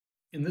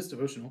In this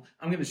devotional,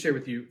 I'm going to share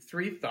with you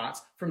 3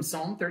 thoughts from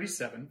Psalm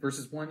 37,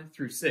 verses 1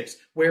 through 6,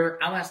 where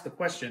I'll ask the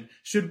question,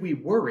 should we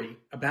worry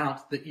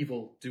about the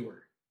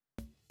evildoer?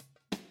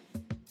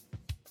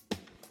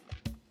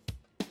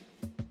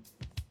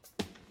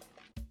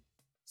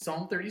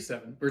 Psalm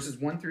 37, verses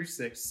 1 through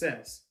 6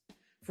 says,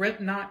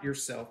 "Fret not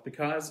yourself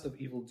because of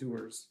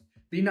evildoers.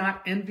 Be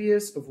not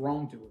envious of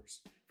wrongdoers,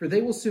 for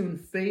they will soon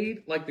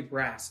fade like the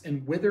grass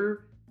and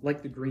wither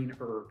like the green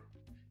herb.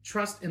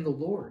 Trust in the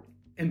Lord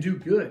and do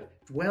good.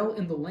 Dwell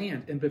in the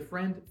land and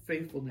befriend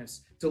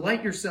faithfulness.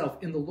 Delight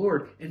yourself in the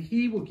Lord, and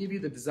he will give you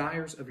the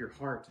desires of your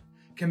heart.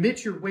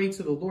 Commit your way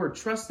to the Lord.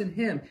 Trust in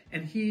him,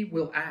 and he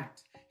will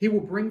act. He will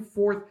bring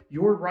forth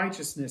your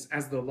righteousness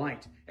as the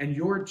light, and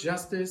your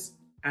justice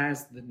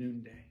as the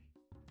noonday."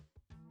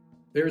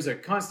 There is a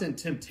constant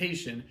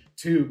temptation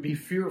to be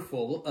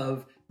fearful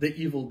of the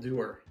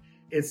evildoer.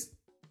 It's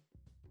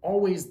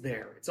always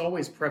there. It's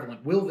always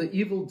prevalent. Will the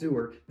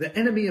evildoer, the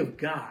enemy of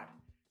God,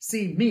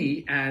 see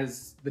me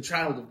as the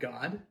child of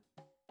God,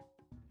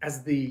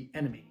 as the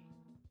enemy?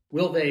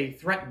 Will they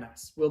threaten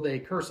us? Will they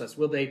curse us?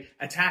 Will they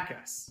attack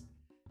us?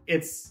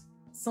 It's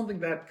something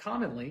that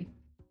commonly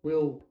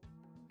will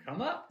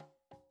come up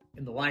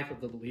in the life of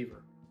the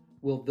believer.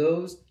 Will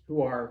those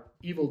who are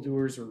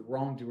evildoers or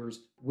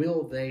wrongdoers,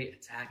 will they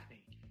attack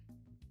me?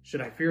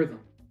 Should I fear them?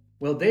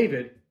 Well,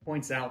 David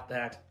points out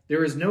that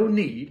there is no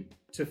need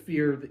to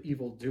fear the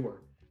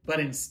evildoer,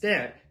 but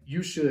instead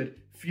you should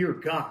fear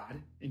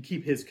God and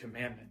keep his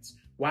commandments.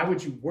 Why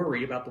would you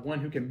worry about the one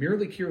who can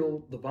merely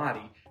kill the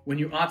body when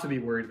you ought to be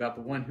worried about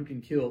the one who can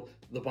kill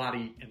the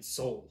body and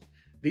soul?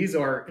 These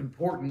are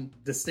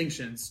important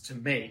distinctions to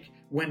make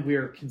when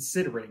we're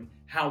considering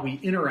how we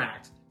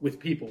interact with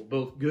people,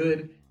 both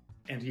good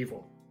and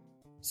evil.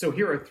 So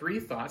here are 3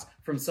 thoughts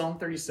from Psalm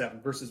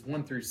 37, verses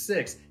 1 through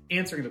 6,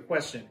 answering the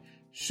question,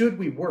 should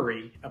we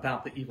worry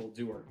about the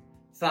evildoer?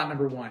 Thought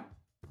number 1,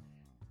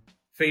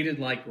 faded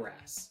like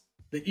grass.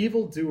 The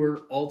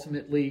evildoer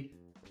ultimately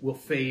will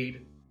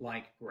fade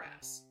like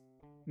grass,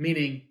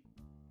 meaning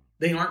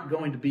they aren't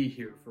going to be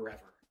here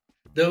forever.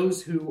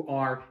 Those who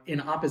are in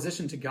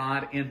opposition to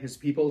God and his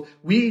people,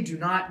 we do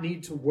not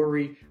need to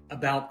worry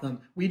about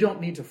them. We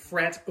don't need to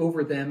fret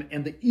over them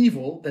and the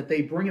evil that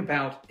they bring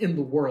about in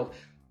the world,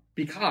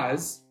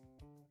 because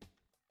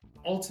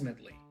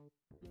ultimately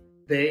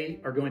they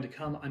are going to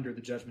come under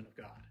the judgment of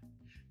God.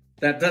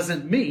 That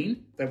doesn't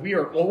mean that we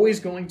are always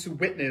going to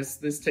witness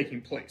this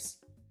taking place.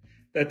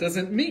 That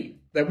doesn't mean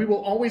that we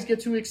will always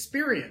get to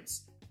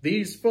experience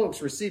these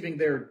folks receiving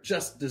their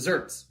just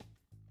desserts.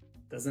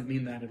 Doesn't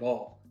mean that at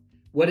all.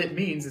 What it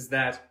means is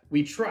that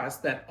we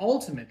trust that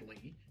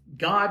ultimately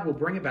God will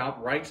bring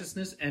about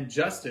righteousness and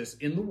justice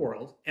in the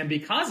world, and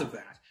because of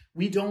that,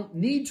 we don't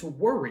need to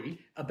worry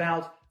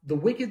about the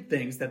wicked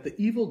things that the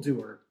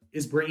evildoer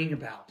is bringing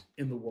about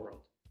in the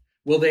world.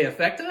 Will they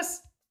affect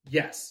us?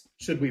 Yes.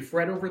 Should we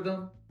fret over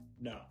them?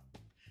 No.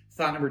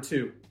 Thought number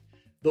 2,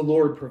 the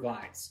Lord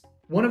provides.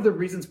 One of the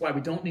reasons why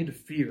we don't need to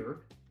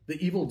fear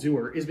the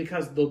evildoer is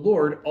because the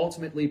Lord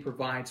ultimately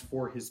provides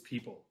for his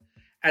people.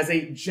 As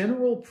a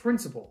general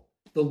principle,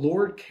 the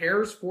Lord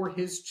cares for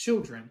his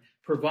children,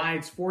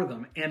 provides for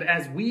them, and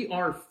as we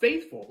are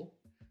faithful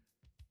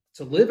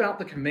to live out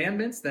the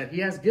commandments that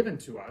he has given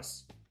to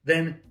us,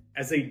 then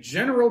as a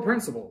general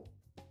principle,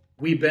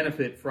 we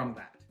benefit from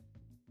that.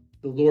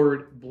 The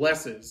Lord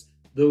blesses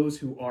those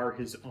who are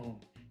his own.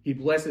 He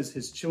blesses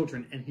his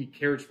children and he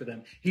cares for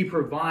them. He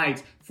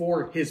provides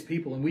for his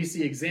people. And we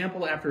see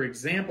example after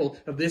example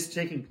of this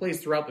taking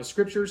place throughout the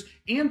scriptures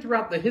and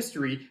throughout the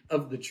history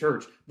of the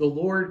church. The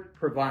Lord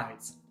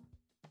provides.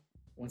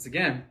 Once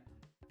again,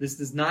 this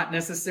does not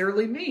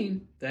necessarily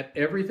mean that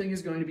everything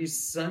is going to be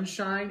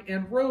sunshine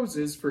and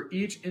roses for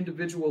each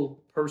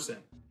individual person.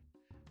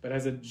 But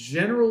as a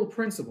general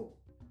principle,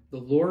 the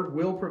Lord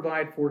will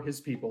provide for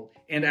his people.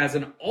 And as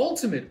an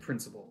ultimate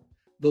principle,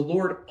 the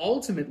Lord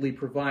ultimately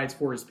provides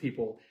for his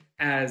people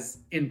as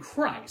in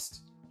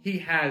Christ, he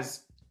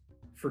has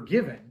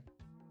forgiven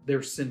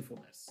their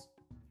sinfulness.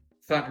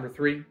 Thought number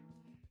 3,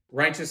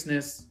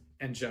 righteousness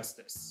and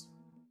justice.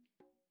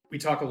 We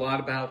talk a lot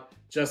about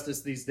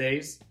justice these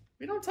days.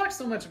 We don't talk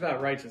so much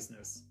about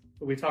righteousness,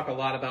 but we talk a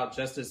lot about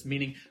justice,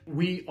 meaning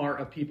we are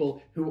a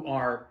people who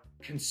are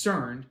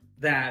concerned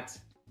that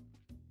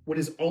what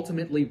is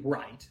ultimately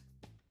right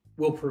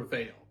will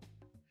prevail.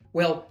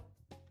 Well,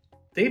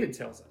 David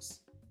tells us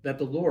that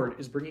the Lord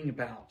is bringing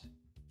about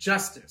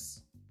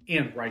justice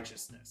and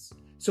righteousness.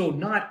 So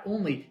not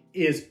only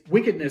is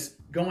wickedness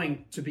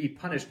going to be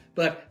punished,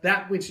 but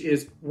that which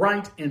is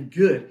right and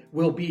good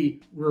will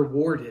be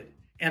rewarded.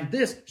 And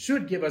this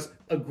should give us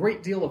a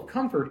great deal of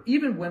comfort,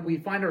 even when we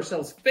find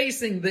ourselves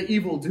facing the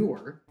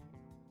evildoer,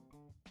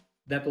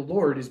 that the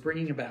Lord is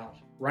bringing about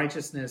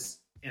righteousness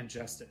and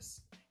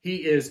justice. He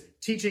is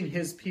teaching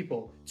his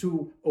people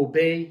to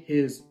obey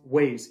his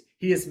ways.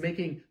 He is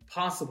making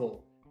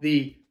possible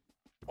the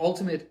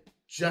ultimate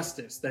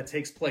justice that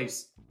takes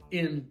place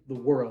in the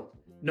world,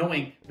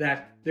 knowing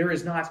that there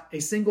is not a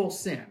single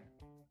sin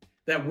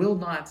that will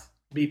not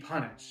be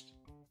punished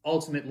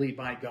ultimately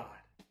by God.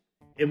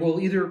 It will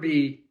either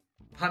be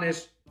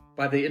punished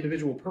by the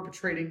individual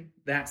perpetrating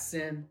that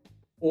sin,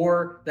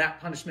 or that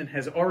punishment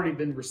has already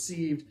been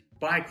received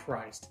by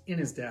Christ in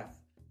his death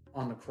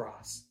on the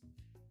cross.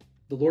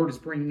 The Lord is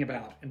bringing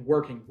about and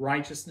working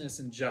righteousness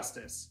and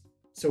justice,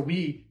 so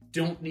we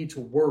don't need to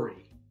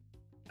worry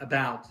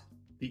about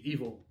the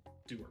evil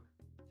doer.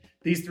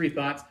 These three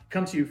thoughts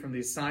come to you from the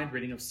assigned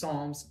reading of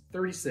Psalms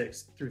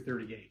 36 through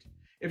 38.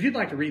 If you'd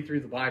like to read through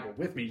the Bible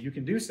with me, you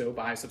can do so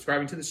by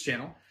subscribing to this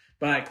channel,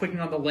 by clicking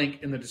on the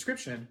link in the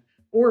description,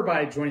 or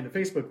by joining the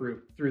Facebook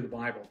group Through the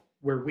Bible,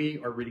 where we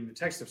are reading the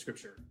text of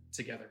Scripture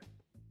together.